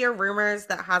 I hear rumors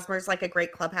that Hosmer's like a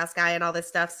great clubhouse guy and all this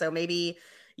stuff. So maybe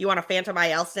you want a Phantom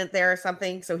IL stint there or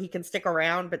something so he can stick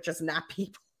around, but just not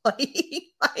be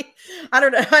I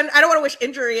don't know. I don't want to wish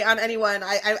injury on anyone.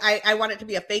 I want it to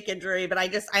be a fake injury, but I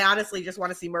honestly just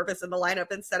want to see Mervis in the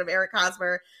lineup instead of Eric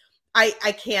Hosmer. I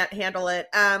can't handle it.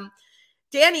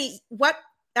 Danny, what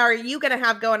are you going to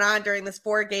have going on during this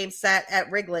 4-game set at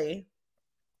Wrigley?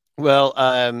 Well,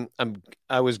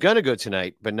 I was going to go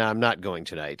tonight, but now I'm not going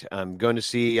tonight. I'm going to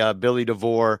see Billy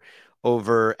DeVore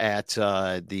over at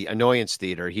the Annoyance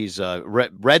Theater. He's a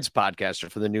Reds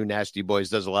podcaster for the new Nasty Boys,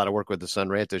 does a lot of work with the Sun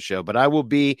Ranto show. But I will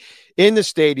be in the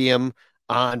stadium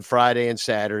on Friday and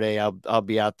Saturday. I'll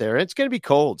be out there. It's going to be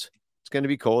cold. It's going to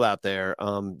be cold out there.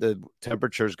 The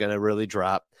temperature is going to really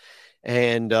drop.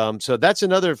 And so that's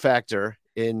another factor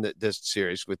in this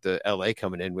series with the LA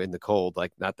coming in the cold.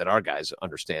 Like, not that our guys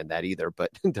understand that either, but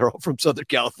they're all from Southern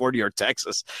California or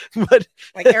Texas. But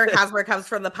like Eric Hosmer comes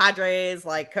from the Padres,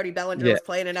 like Cody Bellinger was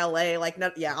playing in LA, like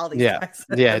all these guys.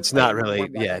 Yeah, it's not really.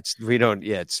 Yeah,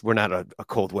 we're not a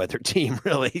cold weather team,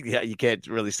 really. Yeah, you can't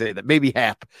really say that. Maybe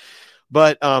Hap,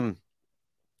 but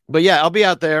yeah, I'll be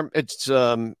out there. It's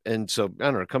and so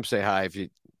I don't know. Come say hi if you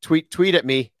tweet at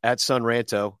me at Sun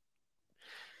Ranto.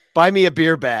 Buy me a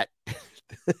beer bat.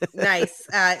 Nice.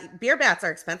 Beer bats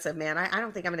are expensive, man. I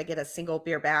don't think I'm going to get a single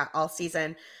beer bat all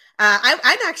season. I'm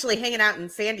actually hanging out in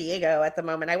San Diego at the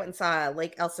moment. I went and saw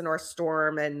Lake Elsinore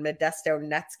Storm and Modesto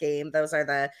Nets game. Those are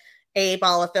the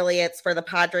A-ball affiliates for the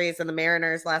Padres and the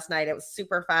Mariners last night. It was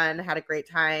super fun. Had a great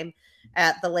time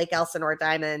at the Lake Elsinore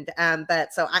Diamond.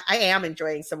 But so I am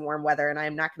enjoying some warm weather, and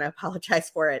I'm not going to apologize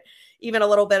for it even a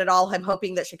little bit at all. I'm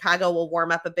hoping that Chicago will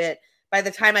warm up a bit by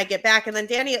the time I get back. And then,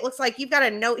 Danny, it looks like you've got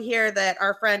a note here that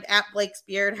our friend at Blake's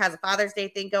Beard has a Father's Day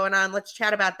thing going on. Let's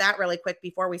chat about that really quick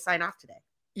before we sign off today.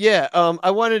 Yeah,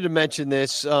 I wanted to mention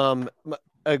this.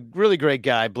 A really great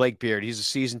guy, Blake Beard. He's a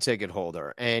season ticket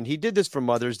holder, and he did this for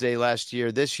Mother's Day last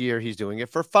year. This year, he's doing it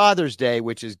for Father's Day,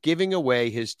 which is giving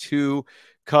away his 2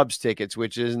 Cubs tickets,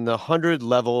 which is in the 100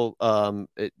 level.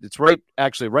 It's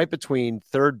right between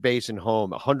third base and home.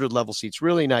 100 level seats,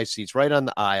 really nice seats, right on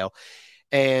the aisle.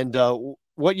 And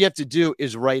what you have to do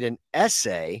is write an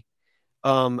essay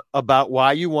about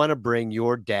why you want to bring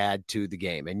your dad to the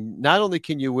game. And not only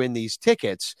can you win these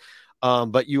tickets,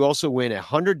 but you also win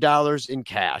 $100 in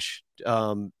cash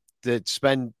that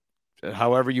spend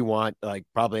however you want, like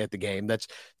probably at the game. That's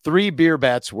 3 beer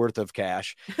bats worth of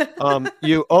cash.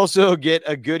 You also get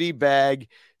a goodie bag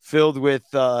filled with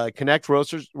Connect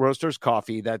Roasters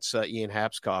coffee. That's Ian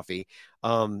Happ's coffee.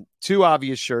 2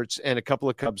 obvious shirts and a couple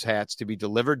of Cubs hats to be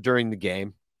delivered during the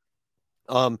game.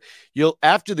 You'll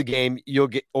after the game, you'll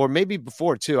get, or maybe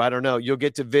before too, I don't know, you'll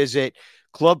get to visit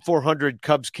Club 400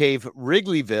 Cubs Cave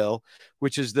Wrigleyville,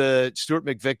 which is the Stuart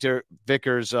McVickers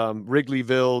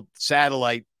Wrigleyville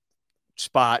satellite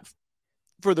spot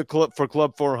for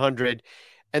Club 400.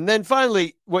 And then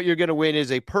finally, what you're going to win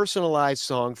is a personalized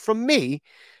song from me,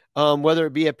 whether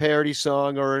it be a parody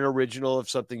song or an original of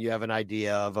something you have an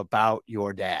idea of about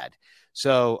your dad.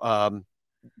 So,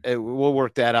 we'll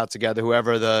work that out together,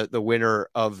 whoever the winner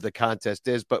of the contest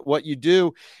is. But what you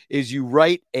do is you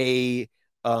write a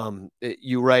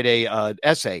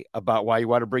essay about why you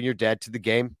want to bring your dad to the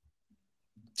game,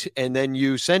 and then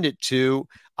you send it to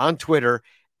on Twitter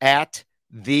at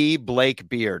the Blake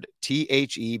Beard,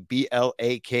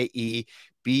 TheBlakeBeard.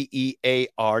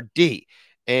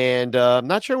 And I'm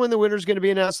not sure when the winner is going to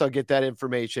be announced. I'll get that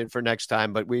information for next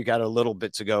time, but we got a little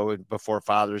bit to go before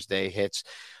Father's Day hits.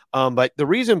 But the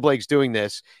reason Blake's doing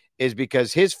this is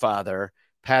because his father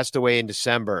passed away in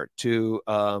December to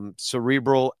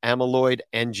cerebral amyloid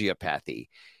angiopathy.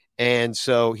 And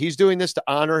so he's doing this to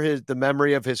honor the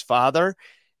memory of his father.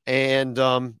 And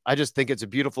I just think it's a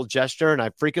beautiful gesture. And I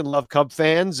freaking love Cub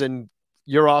fans. And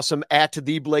you're awesome at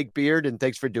the Blake Beard. And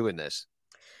thanks for doing this.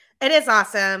 It is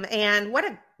awesome. And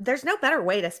there's no better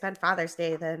way to spend Father's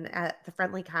Day than at the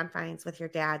friendly confines with your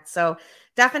dad. So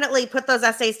definitely put those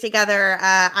essays together.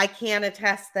 I can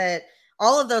attest that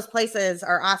all of those places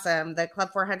are awesome. The Club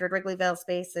 400 Wrigleyville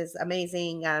space is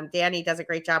amazing. Danny does a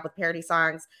great job with parody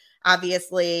songs.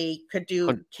 Obviously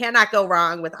cannot go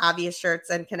wrong with obvious shirts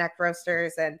and Connect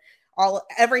Roasters, and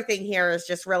everything here is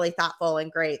just really thoughtful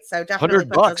and great. So definitely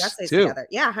put those essays together.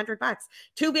 Yeah, $100.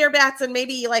 2 beer bats and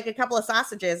maybe like a couple of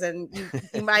sausages, and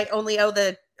you might only owe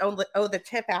the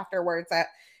tip afterwards. I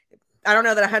don't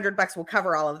know that $100 will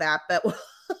cover all of that, but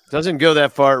doesn't go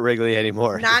that far at Wrigley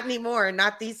anymore. Not anymore.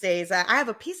 Not these days. I have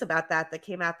a piece about that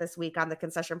came out this week on the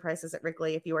concession prices at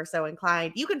Wrigley. If you are so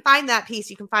inclined, you can find that piece.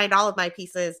 You can find all of my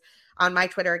pieces on my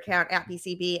Twitter account at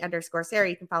PCB_Sarah.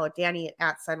 You can follow Danny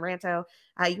at Sunranto.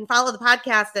 You can follow the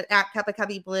podcast at Cup of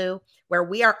Cubby Blue, where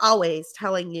we are always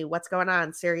telling you what's going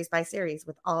on series by series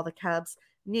with all the Cubs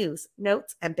news,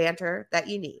 notes, and banter that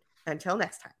you need. Until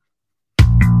next time.